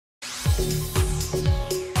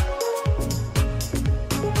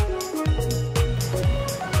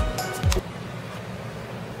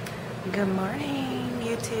Good morning,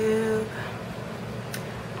 YouTube.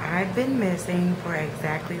 I've been missing for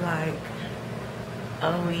exactly like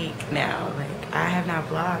a week now. Like, I have not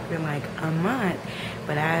vlogged in like a month,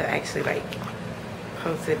 but I've actually like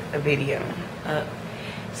posted a video up.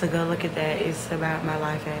 So go look at that. It's about my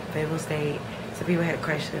life at Fayetteville State. So people had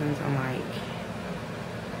questions on like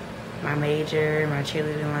my major, my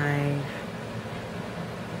cheerleading life.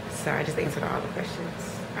 So I just answered all the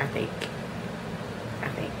questions, I think.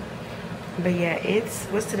 But yeah,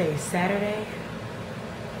 what's today? Saturday?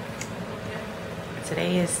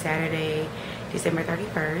 Today is Saturday, December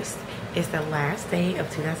 31st. It's the last day of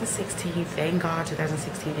 2016. Thank God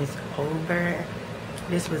 2016 is over.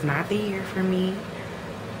 This was not the year for me,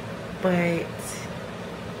 but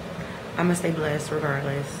I'm gonna stay blessed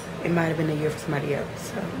regardless. It might have been a year for somebody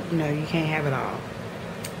else, so you know, you can't have it all.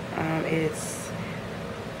 It's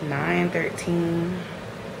 9:13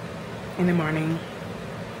 in the morning.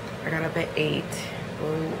 I got up at 8.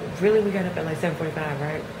 Well, really, we got up at like 7:45,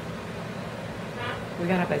 right? We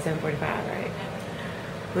got up at 7:45, right?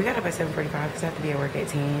 We got up at 7:45 because I have to be at work at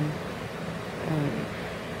 10.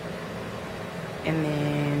 And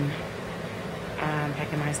then I'm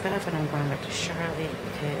packing my stuff and I'm going back to Charlotte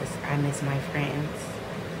because I miss my friends.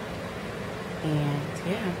 And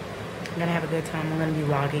yeah, I'm gonna have a good time. I'm gonna be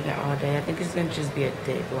vlogging it all day. I think it's gonna just be a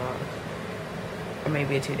day vlog, or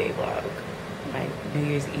maybe a 2-day vlog, like New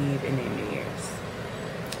Year's Eve and then New Year's.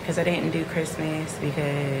 Because I didn't do Christmas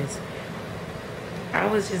because I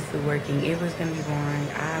was just working. It was gonna be boring.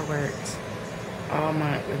 I worked all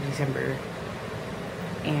month of December,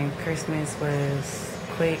 and Christmas was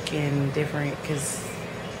quick and different because,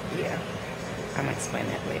 yeah, I'm gonna explain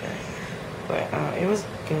that later. But it was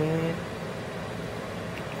good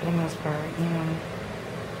for the most part, you know.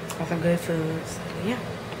 Had some good foods. Yeah.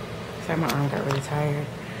 Sorry, my arm got really tired.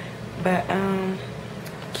 But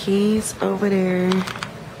Key's over there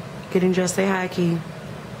getting dressed. Say hi, Key.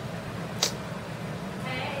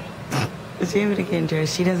 She ain't really getting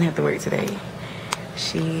dressed. She doesn't have to work today.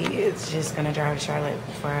 She is just gonna drive to Charlotte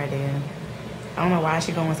before I do. I don't know why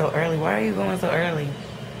she's going so early. Why are you going so early?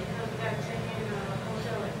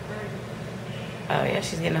 Oh yeah,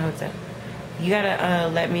 she's getting a hotel. You gotta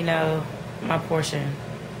let me know my portion.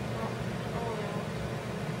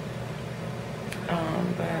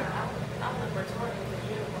 But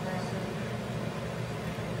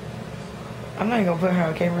I'm not gonna put her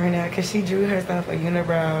on camera right now because she drew herself a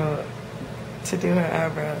unibrow to do her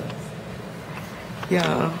eyebrows.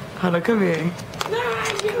 Y'all, hold on, come here.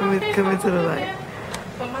 Come into the light.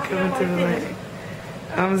 Come into the light.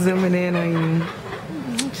 I'm zooming in on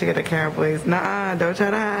you. She got the Cowboys. Nah, don't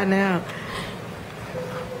try to hide now.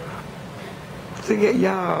 She get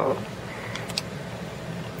y'all.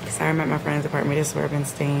 Sorry, I'm at my friend's apartment. This is where I've been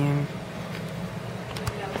staying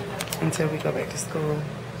until we go back to school.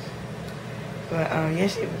 But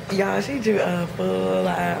yeah, she drew a full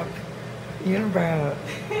unibrow.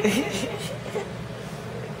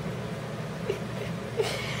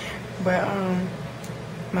 But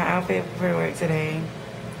my outfit for work today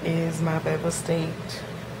is my Fayetteville State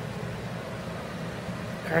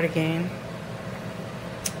cardigan,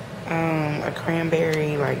 a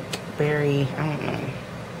cranberry, like berry, I don't know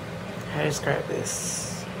how to describe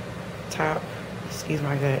this, top, excuse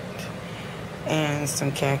my gut, and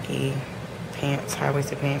some khaki pants,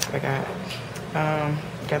 high-waisted pants that I got.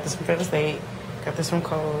 Got this from Fayetteville State, got this from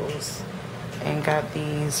Kohl's, and got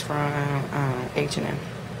these from H&M.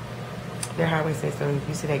 They're high-waisted, so if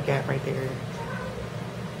you see that gap right there,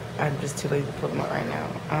 I'm just too lazy to pull them up right now.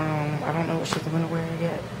 I don't know what shoes I'm gonna wear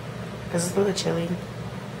yet, because it's a little chilly,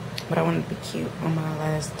 but I want to be cute on my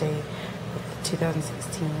last day of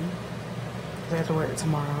 2016. I have to work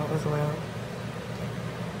tomorrow as well.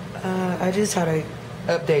 I just had to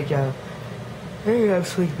update y'all. Very up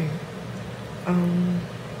sleepy.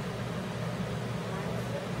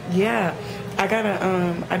 Yeah,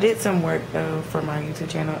 I did some work though for my YouTube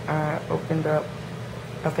channel. I opened up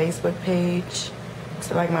a Facebook page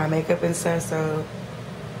to like my makeup and stuff, so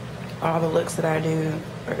all the looks that I do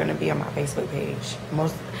are gonna be on my Facebook page.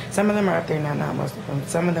 Some of them are up there now, not most of them.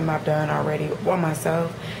 Some of them I've done already, one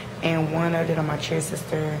myself, and one I did on my cheer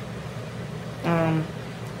sister.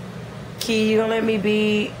 Key, you gonna let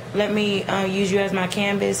me use you as my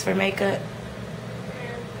canvas for makeup?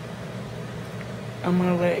 I'm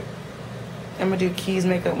gonna do Key's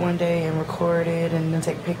makeup one day and record it and then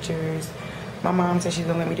take pictures. My mom said she's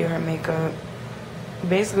gonna let me do her makeup.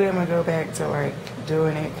 Basically, I'm gonna go back to like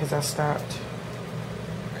doing it because I stopped.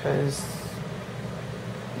 Because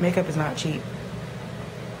Makeup is not cheap.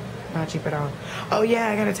 Not cheap at all. Oh yeah,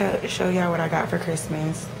 I gotta show y'all what I got for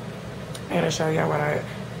Christmas. I gotta show y'all what I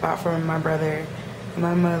bought for my brother,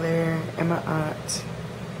 my mother, and my aunt.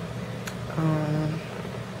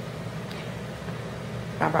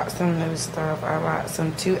 I bought some new stuff. I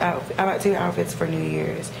bought two outfits for New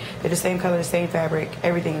Year's. They're the same color, same fabric,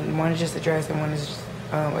 everything. One is just a dress and one is just,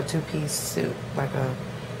 a two-piece suit, like a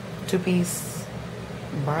two-piece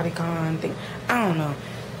bodycon thing. I don't know,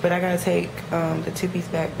 but I gotta take the two-piece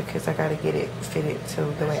back because I gotta get it fitted to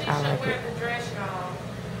the way I like it.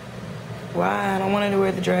 Why? I don't want her to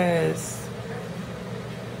wear the dress.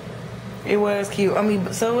 It was cute. I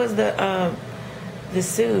mean, so was the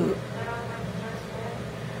suit.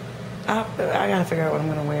 I gotta figure out what I'm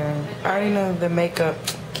gonna wear. I already know the makeup.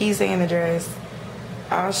 Keys in the dress.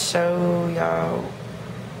 I'll show y'all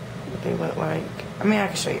what they look like. I mean, I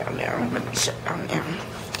can show y'all now. Let me show y'all now.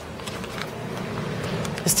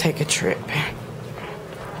 Let's take a trip.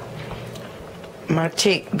 My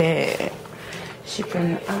chick bag. She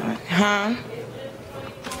from,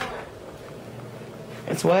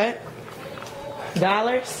 It's what?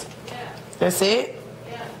 Dollars? That's it?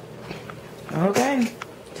 Okay.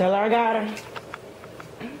 Tell her I got her.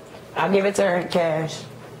 I'll give it to her in cash.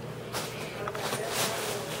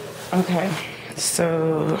 Okay.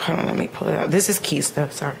 So, hold on, let me pull it out. This is key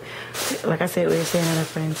stuff, sorry. Like I said, we were staying at a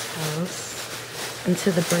friend's house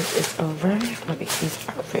until the break is over. Let me get these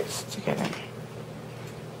outfits together.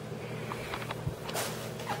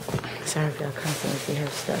 Sorry if y'all constantly see her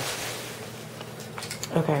stuff.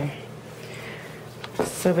 Okay.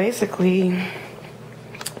 So basically,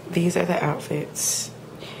 these are the outfits.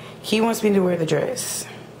 He wants me to wear the dress.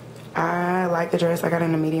 I like the dress. I got it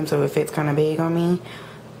in a medium, so it fits kind of big on me.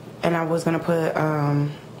 And I was gonna put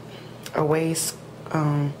a waist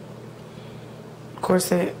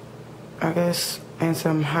corset, I guess, and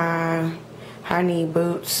some high knee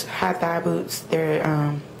boots, high thigh boots. They're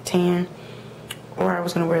tan. Or I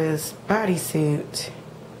was gonna wear this bodysuit,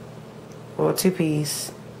 well,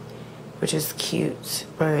 two-piece, which is cute.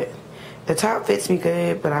 But the top fits me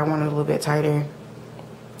good, but I want it a little bit tighter.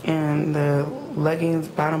 And the leggings,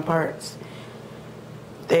 bottom parts,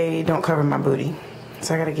 they don't cover my booty.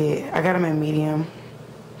 So I got them in medium,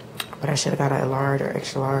 but I should have got a large or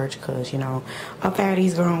extra large because, you know, a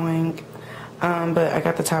fatty's growing. But I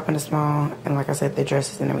got the top in the small, and like I said, the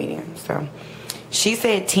dress is in the medium. So she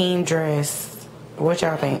said team dress. What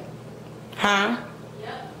y'all think? Huh?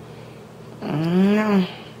 No.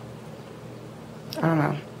 I don't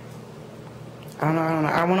know.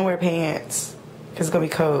 I want to wear pants because it's going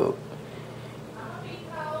to be cold.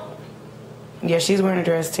 Yeah, she's wearing a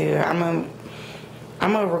dress too. I'm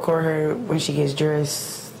gonna record her when she gets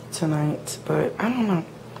dressed tonight, but I don't know.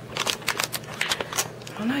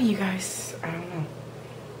 I don't know, you guys. I don't know.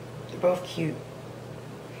 They're both cute.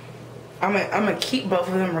 I'm gonna keep both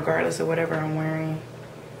of them regardless of whatever I'm wearing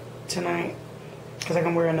tonight, because I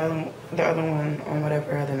can wear the other one on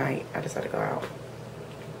whatever other night I decide to go out.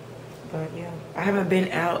 But yeah, I haven't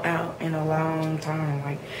been out in a long time.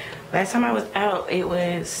 Like, last time I was out, it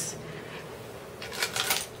was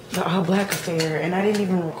the All Black affair, and I didn't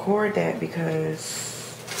even record that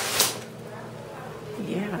because,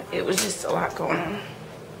 yeah, it was just a lot going on.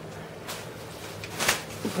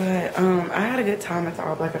 But I had a good time at the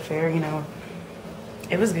All Black affair, you know.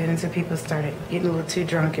 It was good until people started getting a little too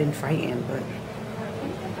drunk and fighting, but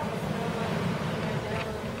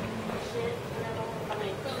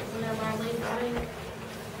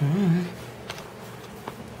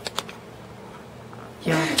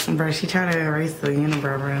yeah, bro, she tried to erase the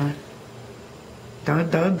unibrow,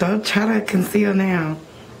 bro. Don't try to conceal now.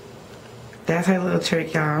 That's her little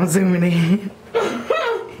trick, y'all. I'm zooming in.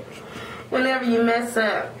 Whenever you mess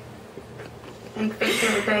up and fix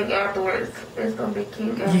everything afterwards, it's gonna be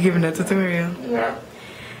cute, guys. You giving a tutorial? Yeah.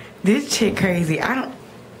 This chick crazy.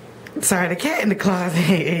 Sorry, the cat in the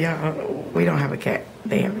closet, y'all. We don't have a cat.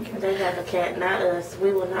 They have a cat. They have a cat, not us.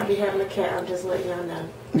 We will not be having a cat. I'm just letting y'all know.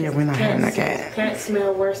 Yeah, we're not having a cat. Cats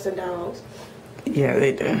smell worse than dogs. Yeah,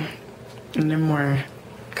 they do. And they're more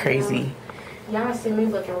crazy. Y'all see me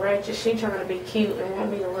looking ratchet. She trying to be cute and want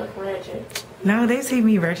me to look ratchet. No, they see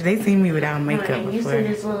me ratchet. They see me without makeup before. You see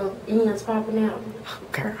these little ends popping out. Oh,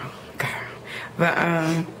 girl. But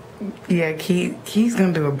yeah, Key's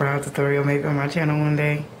gonna do a brow tutorial maybe on my channel one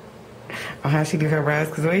day on how she do her brows,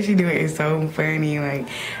 because the way she do it is so funny. Like,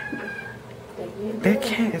 that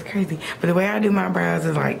cat is crazy. But the way I do my brows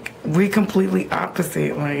is like we completely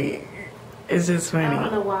opposite. Like, it's just funny. I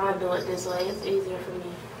don't know why I do it this way. It's easier for me.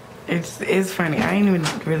 It's funny. I ain't even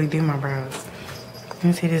really do my brows.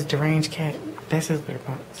 You see this deranged cat? That's his litter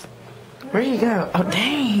box. Where you go? Oh,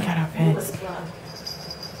 dang, he got out fast.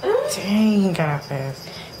 Dang, he got out fast.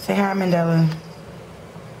 Say hi, Mandela.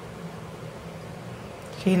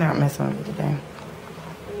 He not messing with me today.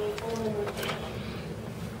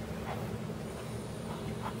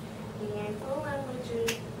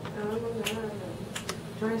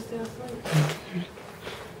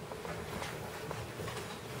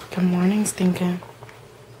 Good morning, Stinker.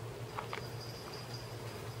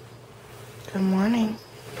 Good morning.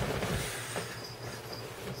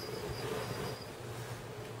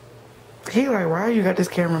 He like, why you got this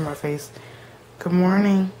camera in my face? Good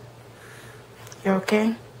morning. You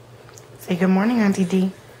okay? Say good morning, Auntie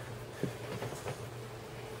D.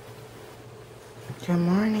 Good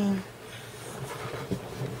morning.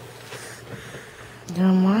 Good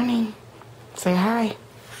morning. Say hi.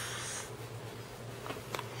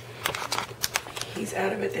 He's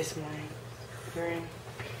out of it this morning. We're in.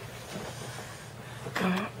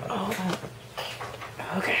 Oh.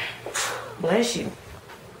 Okay. Bless you.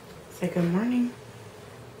 Say good morning.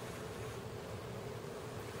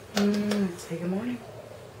 Say good morning.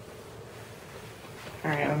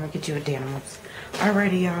 Alright, I'm gonna get you a Daniels.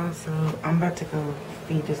 Alrighty, y'all. So I'm about to go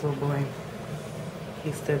feed this little boy.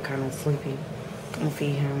 He's still kind of sleepy. I'm gonna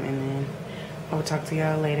feed him, and then I will talk to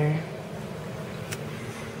y'all later.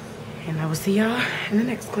 And I will see y'all in the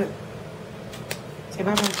next clip. Say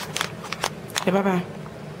bye-bye. Say bye-bye.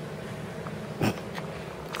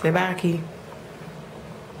 Say bye, Key.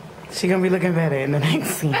 She gonna be looking better in the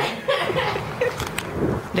next scene.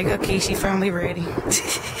 There go Key, she finally ready.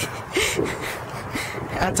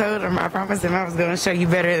 I told him, I promised him I was gonna show you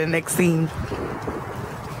better in the next scene.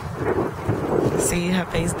 See her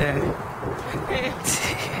face done.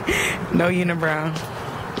 No unibrow.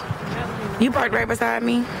 You parked right beside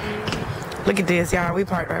me? Look at this, y'all. We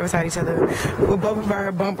parked right beside each other with both of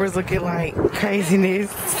our bumpers looking like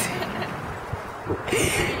craziness.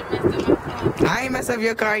 I ain't mess up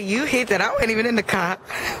your car. You hit that. I wasn't even in the car.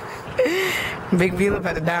 Big Beulah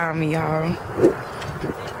about to die on me, y'all.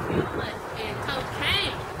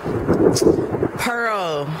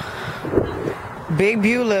 Pearl. Big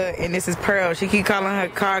Beulah, and this is Pearl. She keep calling her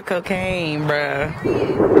car cocaine, bruh.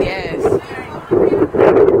 Yes.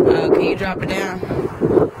 Oh, can you drop it down?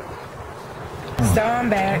 So I'm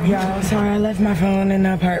back, y'all. Sorry, I left my phone in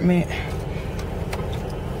the apartment.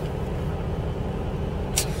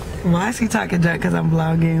 Why is she talking junk? Because I'm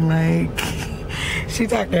vlogging, like, she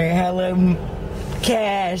talking hella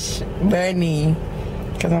cash money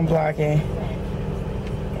because I'm vlogging.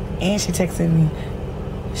 And she texted me.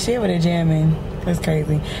 She over there jamming. That's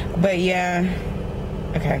crazy. But yeah,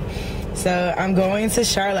 okay. So I'm going to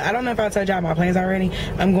Charlotte. I don't know if I told y'all my plans already.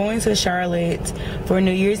 I'm going to Charlotte for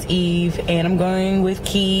New Year's Eve, and I'm going with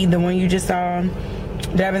Key, the one you just saw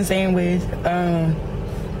that I've been saying with.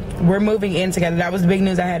 We're moving in together. That was the big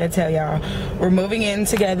news I had to tell y'all. We're moving in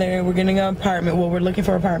together. We're getting an apartment. Well, we're looking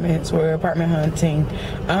for apartments. We're apartment hunting.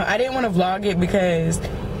 I didn't want to vlog it because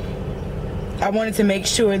I wanted to make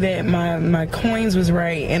sure that my coins was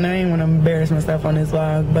right, and I didn't want to embarrass myself on this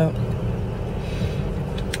vlog. But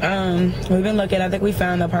we've been looking. I think we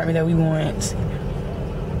found the apartment that we want,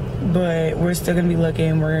 but we're still gonna be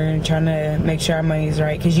looking. We're trying to make sure our money's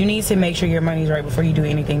right, because you need to make sure your money's right before you do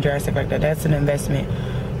anything drastic like that. That's an investment.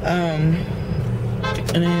 And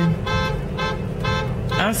then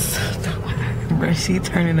I'm so, bruh, she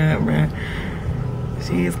turning up, bruh.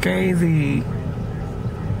 She is crazy.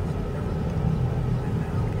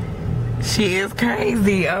 She is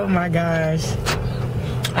crazy. Oh my gosh.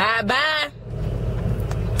 Alright, bye.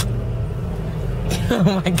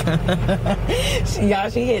 Oh my god. Y'all,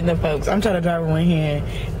 she hitting the folks. I'm trying to drive with one hand,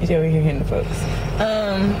 and she over here hitting the folks.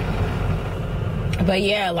 But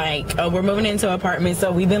yeah, like, we're moving into an apartment,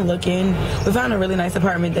 so we've been looking. We found a really nice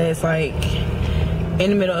apartment that's like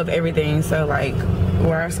in the middle of everything. So like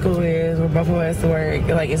where our school is, where both of us work,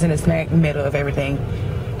 like it's in the smack middle of everything.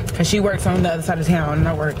 Cause she works on the other side of town, and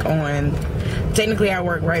I work on. Technically, I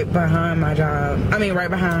work right behind my job. I mean, right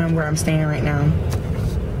behind where I'm staying right now.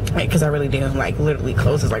 Like, cause I really do. Like, literally,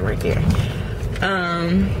 close is like right there.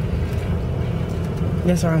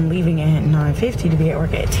 That's why I'm leaving at 9:50 to be at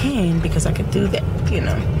work at 10, because I could do that, you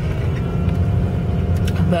know.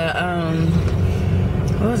 But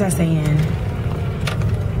what was I saying?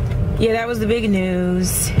 Yeah, that was the big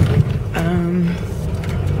news.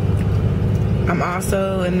 I'm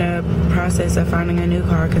also in the process of finding a new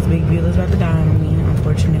car because Big Beulah's about to die on me,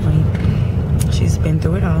 unfortunately. She's been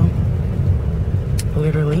through it all,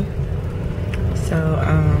 literally. So,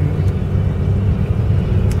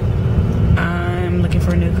 I'm looking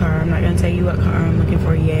for a new car. I'm not going to tell you what car I'm looking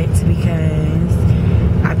for yet because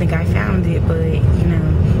I think I found it, but, you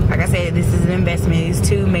know, like I said, this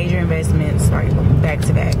major investments like back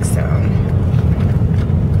to back, so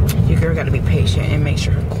your girl got to be patient and make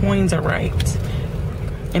sure her coins are right,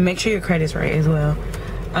 and make sure your credit's right as well.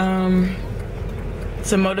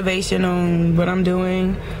 Some motivation on what I'm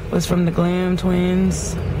doing was from the Glam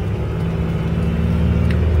Twins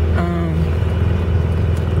on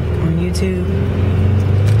YouTube.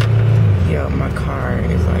 Yo, my car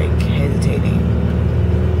is like hesitating.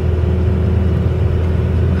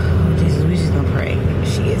 Oh, Jesus, we just gonna pray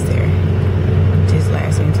she gets there. Just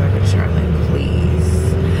last week until I go to Charlotte,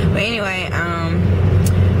 please. But anyway,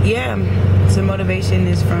 yeah, some motivation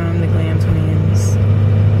is from the Glam Twins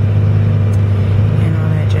and all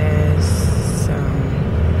that jazz. So,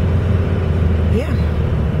 yeah.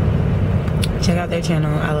 Check out their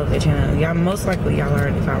channel. I love their channel. Y'all, most likely y'all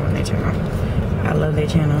already following their channel. I love their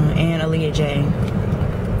channel. And Aaliyah J.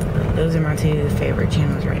 Those are my two favorite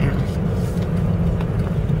channels right now.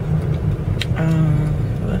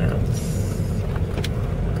 What else?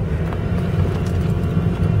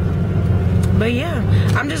 But yeah,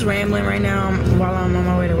 I'm just rambling right now while I'm on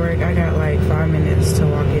my way to work. I got like 5 minutes to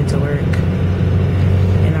walk into work,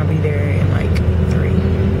 and I'll be there in like 3.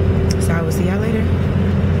 So I will see y'all later.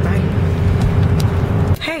 Bye.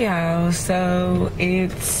 Hey y'all, so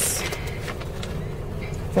it's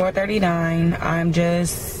 4:39. I'm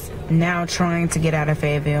just now trying to get out of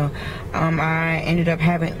Fayetteville. I ended up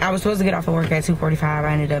I was supposed to get off of work at 2:45.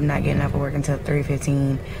 I ended up not getting off of work until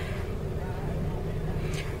 3:15.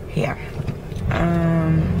 Yeah.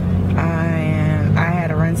 I had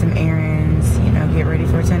to run some errands, you know, get ready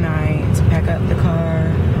for tonight, pack up the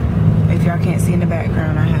car. If y'all can't see in the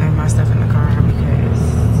background, I have my stuff in the car because,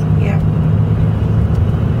 yeah.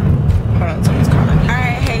 Hold on, someone's calling me.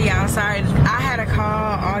 Alright, hey y'all, sorry. I had to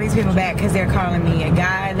call all these people back because they're calling me. A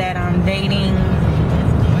guy that I'm dating,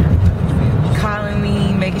 calling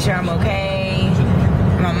me, making sure I'm okay.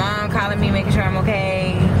 My mom calling me, making sure I'm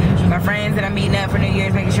okay. My friends that I'm meeting up for New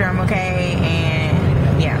Year's, making sure I'm okay.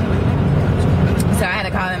 And yeah, so I had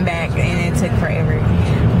to call them back, and it took forever.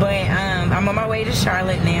 But I'm on my way to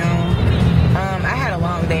Charlotte now. I had a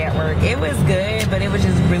long day at work. It was good, but it was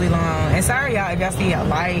just really long. And sorry y'all if y'all see a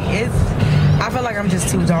light. I feel like I'm just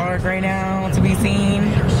too dark right now to be seen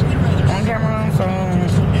on camera. So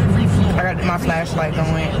I got my flashlight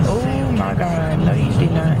going. Oh my God, no you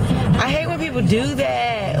did not. I hate when people do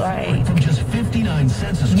that. Like,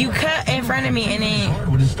 you cut in front of me and then,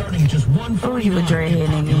 oh, you a dreadhead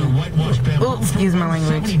nigga. Oh, excuse my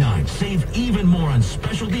language.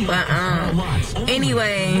 But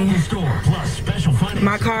anyway,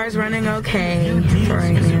 my car's running okay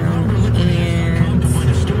right now, and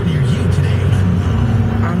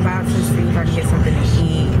I'm about to see if I can get something to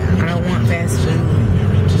eat. I don't want fast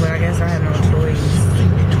food, but I guess I have no choice.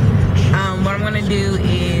 What I'm gonna do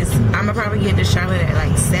is I'm gonna probably get to Charlotte at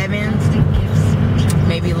like 7,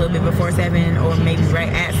 maybe a little bit before 7, or maybe right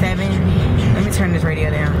at 7. Let me turn this radio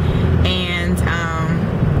down. And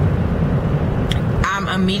I'm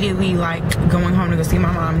immediately like going home to go see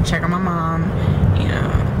my mom, check on my mom.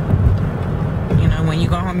 You know, when you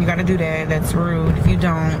go home, you gotta do that. That's rude if you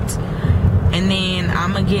don't. And then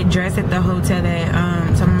I'm gonna get dressed at the hotel that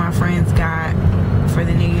some of my friends got for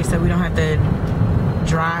the New Year, so we don't have to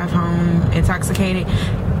drive home intoxicated.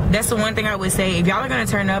 That's the one thing I would say. If y'all are gonna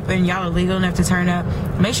turn up and y'all are legal enough to turn up,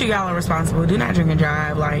 make sure y'all are responsible. Do not drink and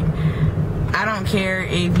drive. Like, I don't care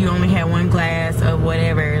if you only had 1 glass of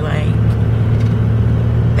whatever. Like,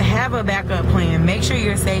 have a backup plan. Make sure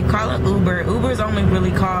you're safe. Call an Uber. Ubers only really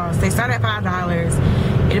cost, they start at $5.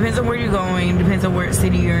 It depends on where you're going, depends on what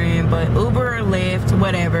city you're in, but Uber or Lyft,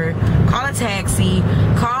 whatever. Call a taxi.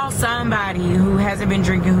 Call somebody who hasn't been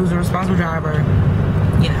drinking, who's a responsible driver.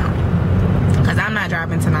 You know, because I'm not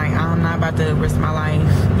driving tonight. I'm not about to risk my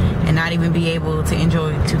life and not even be able to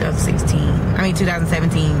enjoy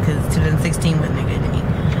 2017, because 2016 wasn't a good day.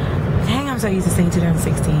 Dang, I'm so used to saying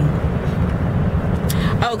 2016.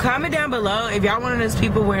 Oh, comment down below if y'all one of those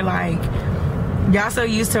people where like y'all so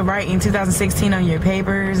used to writing 2016 on your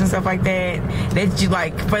papers and stuff like that you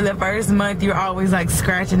like for the first month you're always like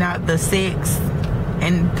scratching out the 6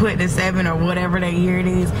 and put the 7 or whatever that year it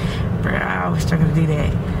is. Bro, I was trying to do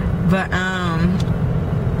that. But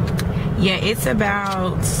yeah, it's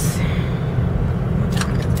about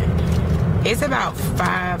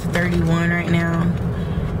 5:31 right now.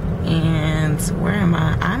 And where am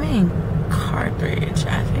I? I'm in Carthage,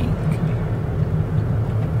 I think.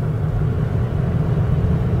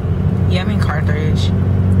 Yeah, I'm in Carthage,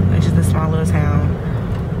 which is the small little town.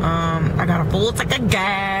 I got a full tank of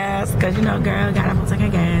gas, cause you know, girl, got a full tank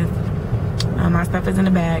of gas. My stuff is in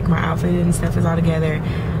the back. My outfit and stuff is all together.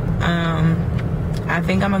 I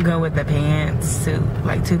think I'm gonna go with the pantsuit,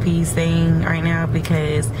 like two-piece thing right now,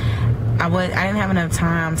 because I didn't have enough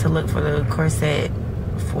time to look for the corset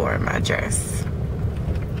for my dress,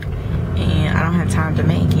 and I don't have time to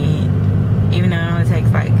make it. Even though it only takes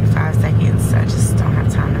like 5 seconds, I just don't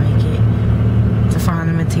have time to make it. To find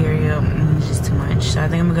the material, it's just too much. So I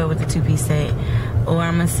think I'm gonna go with the two-piece set, or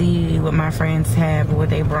I'm gonna see what my friends have, what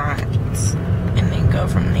they brought, and then go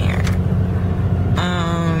from there.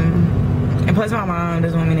 And plus my mom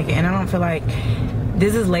doesn't want me to, and I don't feel like,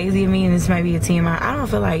 this is lazy of me, and this might be a TMI, I don't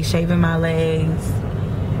feel like shaving my legs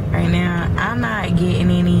right now. I'm not getting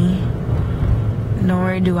any,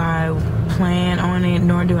 nor do I plan on it,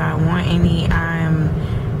 nor do I want any. I'm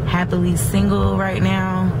happily single right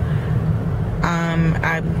now.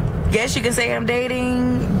 I guess you could say I'm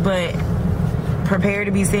dating, but prepared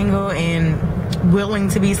to be single and willing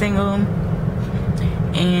to be single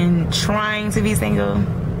and trying to be single,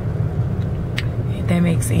 if that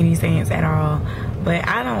makes any sense at all. But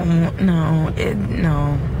I don't know.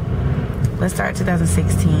 No. Let's start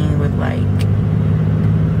 2016 with like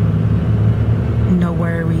no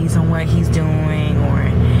worries on what he's doing or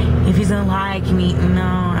if he's gonna like me.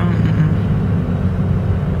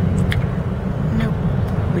 Nope.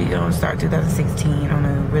 We gonna start 2016 on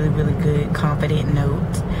a really, really good, confident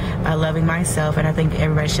note by loving myself, and I think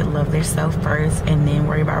everybody should love their self first and then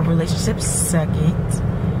worry about relationships second.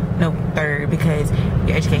 No, third, because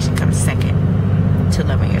your education comes second to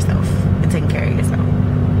loving yourself and taking care of yourself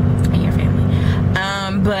and your family.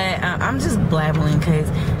 But I'm just blabbling because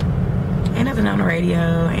ain't nothing on the radio,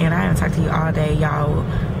 and I haven't talked to you all day, y'all.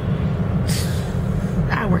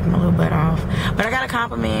 I worked my little butt off. But I got a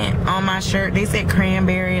compliment on my shirt. They said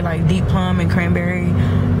cranberry, like deep plum and cranberry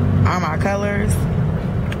are my colors.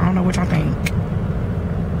 I don't know what y'all think.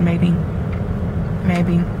 Maybe.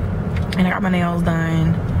 And I got my nails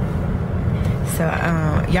done. So,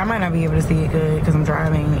 y'all might not be able to see it good because I'm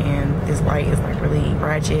driving and this light is like really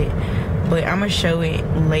ratchet. But I'm going to show it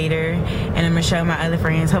later, and I'm going to show my other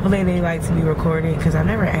friends. Hopefully they like to be recorded because I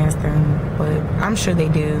never asked them, but I'm sure they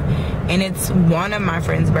do. And it's one of my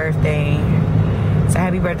friend's birthday. So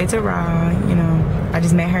happy birthday to Ra. You know, I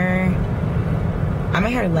just met her. I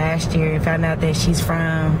met her last year and found out that she's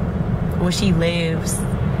from, well, she lives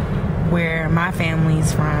where my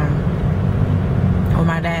family's from, or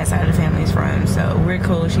my dad's side of the family's from. So we're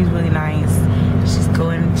cool. She's really nice. She's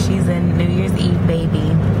cool, and she's a New Year's Eve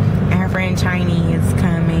baby. And her friend Chinese is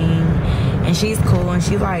coming, and she's cool, and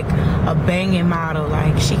she's like a banging model.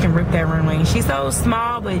 Like, she can rip that runway. She's so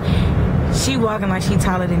small, but she walking like she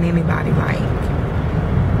taller than anybody. Like,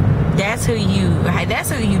 that's who you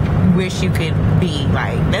wish you could be.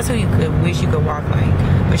 Like, that's who you could wish you could walk like.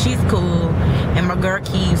 But she's cool, and my girl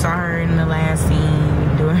Key saw her in the last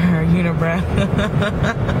scene doing her unibrow.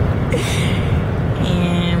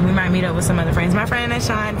 And we might meet up with some other friends. My friend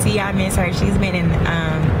Ashanti, I miss her. She's been in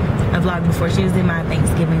a vlog before. She was in my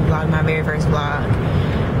Thanksgiving vlog, my very first vlog.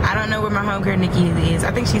 I don't know where my homegirl Nikki is.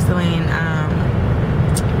 I think she's still in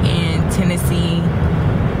Tennessee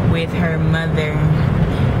with her mother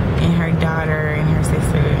and her daughter and her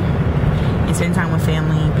sister, and spend time with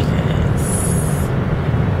family because,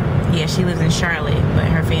 yeah, she lives in Charlotte, but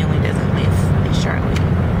her family doesn't live in Charlotte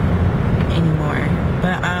anymore.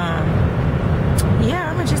 But yeah,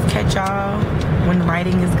 I'm gonna just catch y'all when the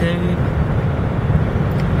lighting is good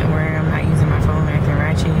and where I'm not using my phone or anything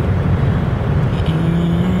ratchet.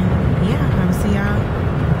 And yeah, I will see y'all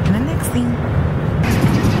in the next scene.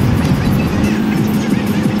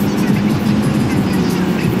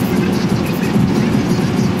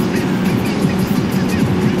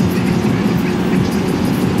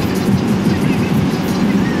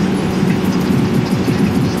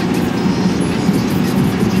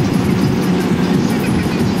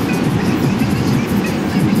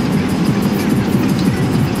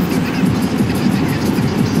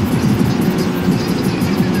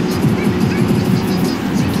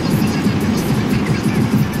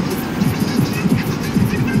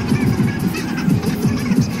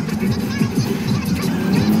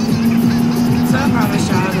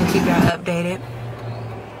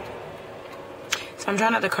 I'm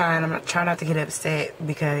trying not to cry, and I'm trying not to get upset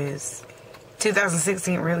because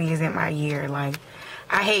 2016 really isn't my year. Like,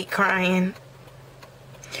 I hate crying,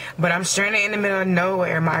 but I'm stranded in the middle of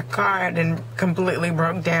nowhere. My car then completely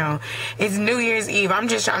broke down. It's New Year's Eve. I'm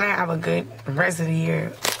just trying to have a good rest of the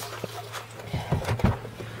year.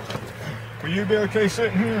 Will you be okay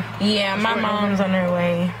sitting here? Yeah, my mom's on her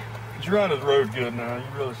way. You're out of the road good now. You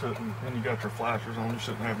really shouldn't, and you got your flashers on, you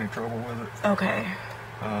shouldn't have any trouble with it. Okay.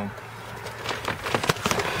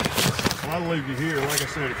 I'll leave you here. Like I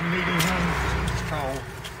said, if you need anything, just call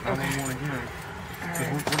 911 again.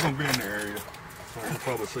 We're going to be in the area. So we'll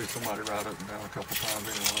probably see somebody ride up and down a couple times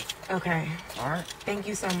anyway. Okay. All right. Thank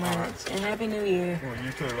you so much. Right. And Happy New Year. Well,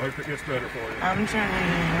 you too. I hope it gets better for you. I'm trying.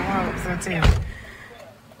 I hope so too.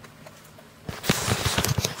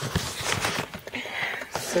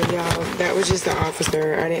 So y'all, that was just the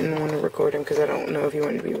officer. I didn't want to record him because I don't know if he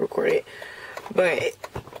wanted to be recorded. But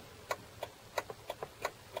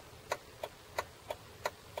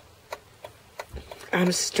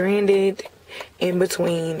I'm stranded in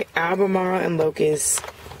between Albemarle and Locust.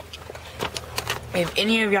 If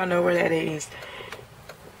any of y'all know where that is,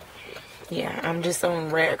 yeah, I'm just on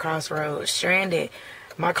Red Crossroads, stranded.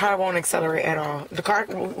 My car won't accelerate at all. The car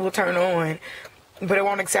will turn on, but it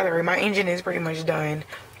won't accelerate. My engine is pretty much done.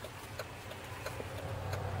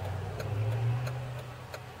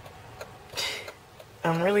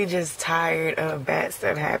 I'm really just tired of bad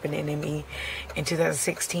stuff happening to me in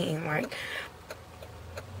 2016. Like,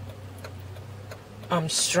 I'm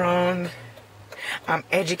strong. I'm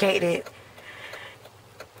educated.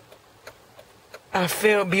 I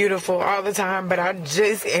feel beautiful all the time, but I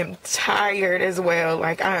just am tired as well.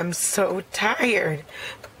 Like, I am so tired.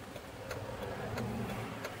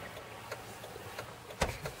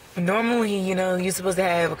 Normally, you know, you're supposed to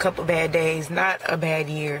have a couple bad days, not a bad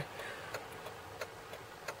year.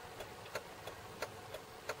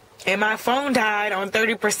 And my phone died on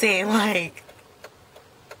 30%, like...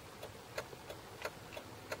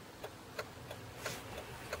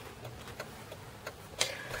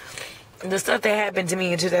 The stuff that happened to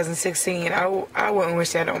me in 2016, I wouldn't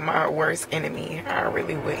wish that on my worst enemy. I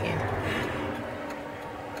really wouldn't.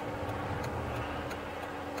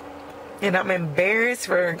 And I'm embarrassed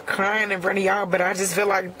for crying in front of y'all, but I just feel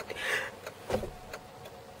like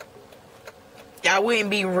I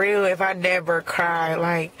wouldn't be real if I never cry.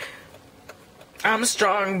 Like, I'm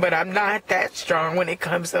strong, but I'm not that strong when it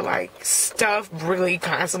comes to, like, stuff really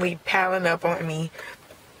constantly piling up on me.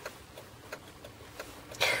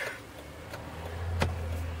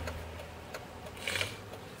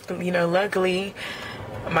 You know, luckily,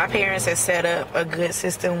 my parents had set up a good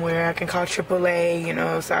system where I can call AAA, you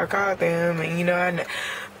know, so I called them, and, you know,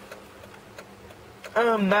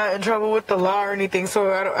 I'm not in trouble with the law or anything,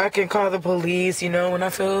 so I can call the police, you know, when I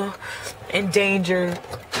feel in danger.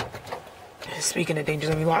 Speaking of danger,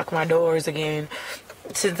 let me lock my doors again.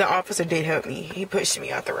 Since the officer did help me, he pushed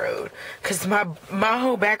me out the road, because my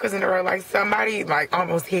whole back was in the road, like somebody, like,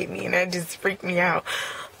 almost hit me, and that just freaked me out.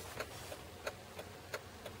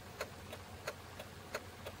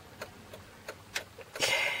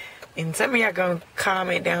 And some of y'all gonna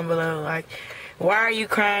comment down below, like, why are you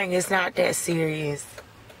crying? It's not that serious.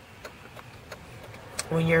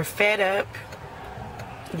 When you're fed up,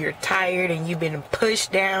 you're tired, and you've been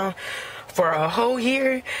pushed down for a whole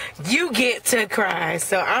year, you get to cry.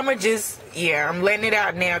 So I'ma just, yeah, I'm letting it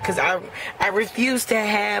out now, because I refuse to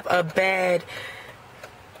have a bad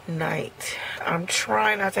night. I'm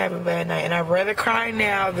trying not to have a bad night, and I'd rather cry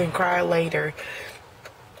now than cry later.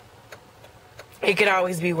 It could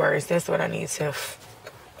always be worse. That's what I need to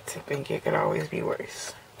think. It could always be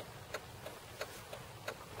worse.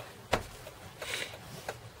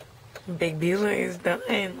 Big Beulah is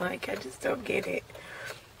done. Like, I just don't get it.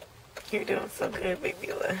 You're doing so good, Big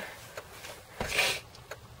Beulah.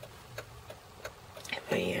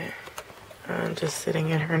 But yeah, I'm just sitting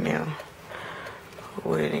in her now,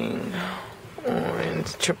 waiting on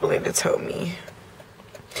AAA to tell me.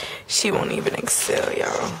 She won't even excel,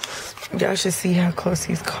 y'all. Y'all should see how close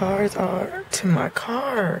these cars are to my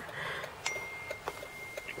car.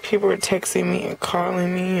 People are texting me and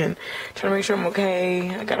calling me and trying to make sure I'm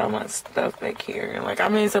okay. I got all my stuff back here. Like,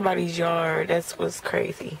 I'm in somebody's yard. That's what's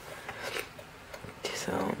crazy.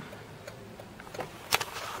 So,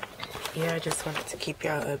 yeah, I just wanted to keep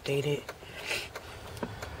y'all updated.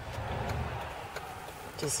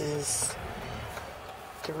 This is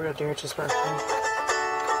the real Deirdre's birthday.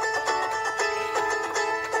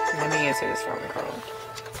 Let me answer this phone call.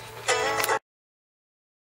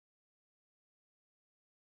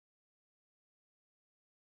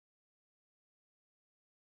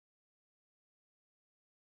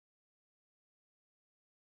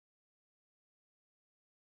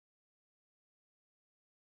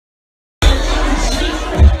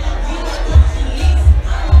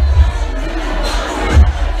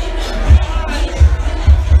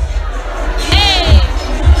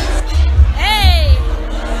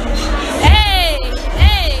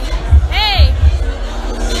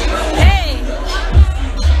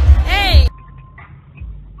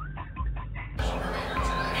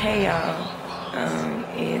 Hey y'all,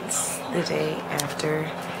 it's the day after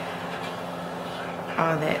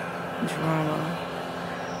all that drama.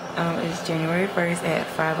 It's January 1st at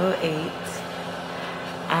 5:08.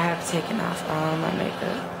 I have taken off all my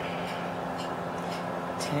makeup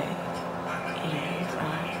today. And,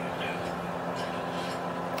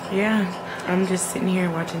 yeah, I'm just sitting here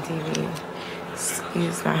watching TV.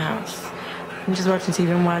 Excuse my house. I'm just watching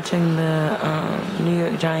TV. I'm watching the New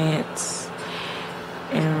York Giants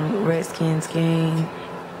and Redskins game.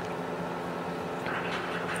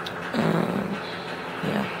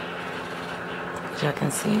 Yeah, as y'all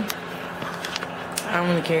can see. I don't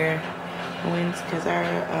really care who wins because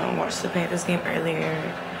I watched the Panthers game earlier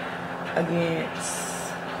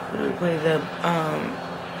against, who did we play? The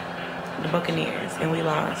Buccaneers, and we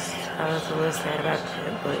lost. I was a little sad about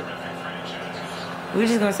that, but we're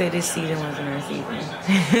just gonna say this season wasn't our season.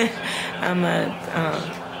 I'm a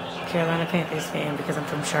Carolina Panthers fan because I'm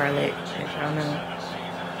from Charlotte, as y'all know,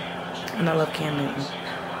 and I love Cam Newton.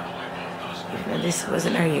 Even though this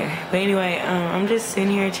wasn't our year, but anyway, I'm just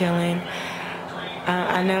sitting here chilling.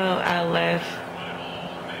 I know I left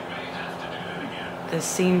the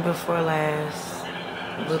scene before last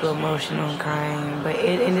a little emotional and crying, but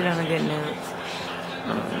it ended on a good note.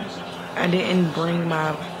 I didn't bring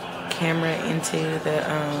my camera into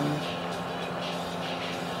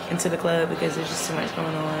the club because there's just too much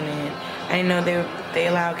going on, and I didn't know they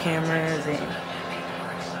allow cameras and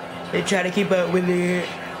they try to keep up with it.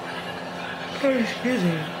 Oh, excuse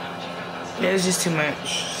me. It was just too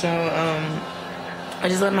much. So I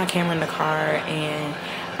just left my camera in the car, and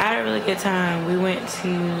I had a really good time. We went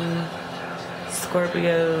to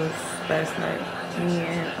Scorpios last night. Me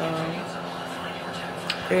and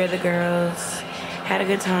 3 of the girls had a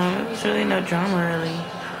good time. It was really no drama, really.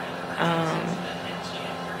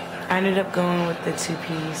 I ended up going with the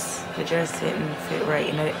 2-piece. The dress didn't fit right,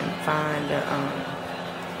 and I didn't find the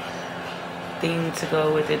thing to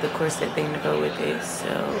go with it, the corset thing to go with it. So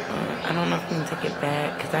I don't know if I'm gonna take it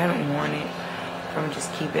back because I haven't worn it. If I'm gonna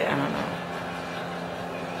just keep it, I don't know.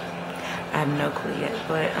 I have no clue yet,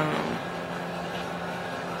 but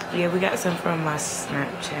yeah, we got some from my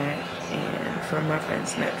Snapchat, and from my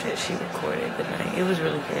friend's Snapchat, she recorded the night. It was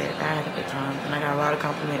really good. I had a good time, and I got a lot of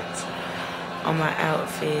compliments on my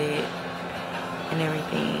outfit and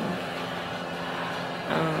everything.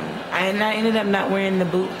 And I ended up not wearing the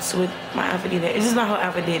boots with my outfit either. It's just my whole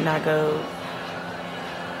outfit did not go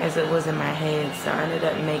as it was in my head, so I ended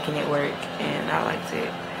up making it work, and I liked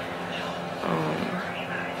it.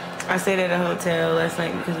 I stayed at a hotel last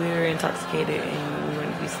night because we were intoxicated and we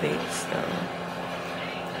wanted to be safe, so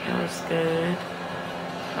that was good.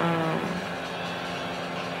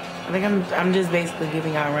 I think I'm just basically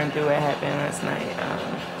giving y'all a run through what happened last night.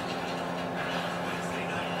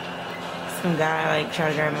 Some guy tried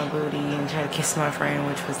to grab my booty and try to kiss my friend,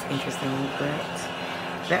 which was interesting, but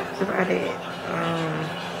that was about it.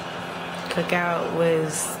 Cookout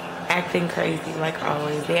was acting crazy like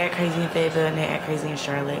always. They act crazy in Fayetteville and they act crazy in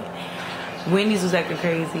Charlotte. Wendy's was acting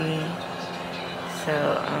crazy,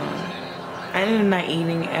 so I ended up not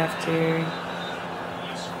eating after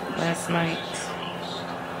last night.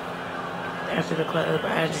 After the club,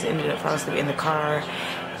 I just ended up falling asleep in the car.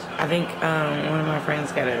 I think one of my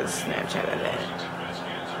friends got a Snapchat of that.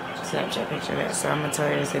 Snapchat picture of that. So I'm gonna tell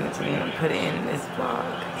her to send it to me and put it in this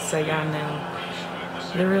vlog. So y'all know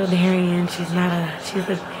the real Darian. She's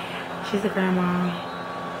a grandma.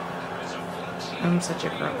 I'm such a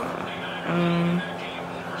grandma.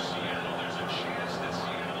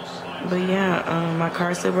 But yeah, my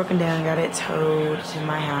car's still broken down. Got it towed to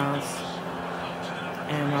my house.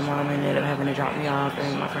 And my mom ended up having to drop me off,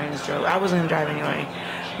 and my friends drove. I wasn't gonna drive anyway.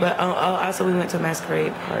 But also we went to a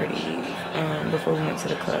masquerade party before we went to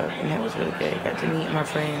the club, and that was really good. Got to meet my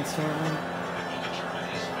friends' family.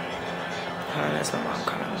 That's my mom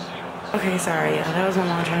calling. Okay, sorry, y'all. That was my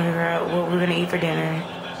mom trying to figure out what we're gonna eat for dinner.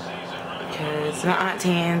 Because my Aunt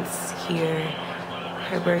Tan's here.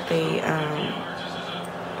 Her birthday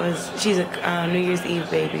she's a New Year's Eve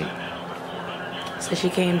baby. So she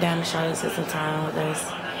came down to Charlotte, spent some time with us.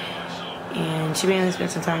 And she mainly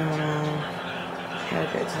spent some time with my mom. Had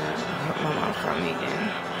a good time. I hope my mom called me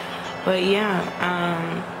again. But yeah,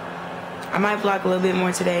 I might vlog a little bit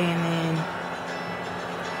more today, and then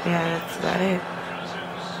yeah, that's about it.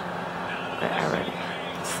 But alright,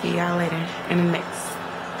 see y'all later in the next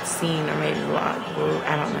scene or maybe vlog. Well,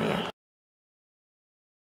 I don't know yet.